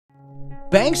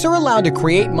Banks are allowed to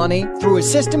create money through a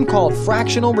system called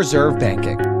fractional reserve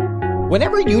banking.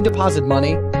 Whenever you deposit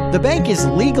money, the bank is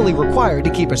legally required to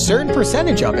keep a certain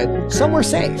percentage of it somewhere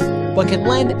safe, but can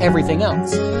lend everything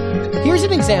else. Here's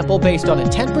an example based on a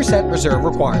 10% reserve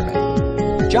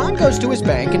requirement. John goes to his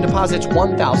bank and deposits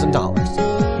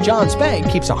 $1,000. John's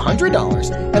bank keeps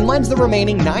 $100 and lends the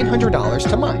remaining $900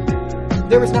 to Mike.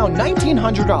 There is now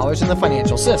 $1,900 in the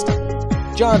financial system.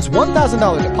 John's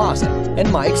 $1,000 deposit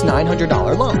and Mike's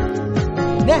 $900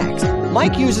 loan. Next,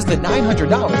 Mike uses the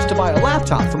 $900 to buy a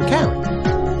laptop from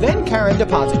Karen. Then Karen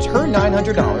deposits her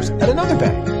 $900 at another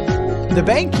bank. The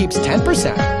bank keeps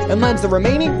 10% and lends the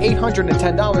remaining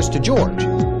 $810 to George.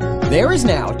 There is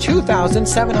now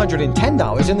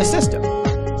 $2,710 in the system.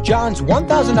 John's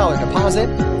 $1,000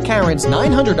 deposit, Karen's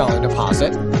 $900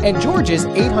 deposit, and George's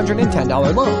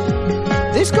 $810 loan.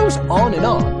 This goes on and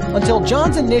on until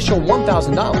John's initial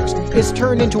 $1,000 is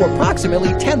turned into approximately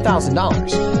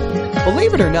 $10,000.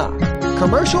 Believe it or not,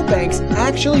 commercial banks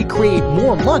actually create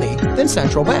more money than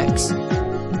central banks.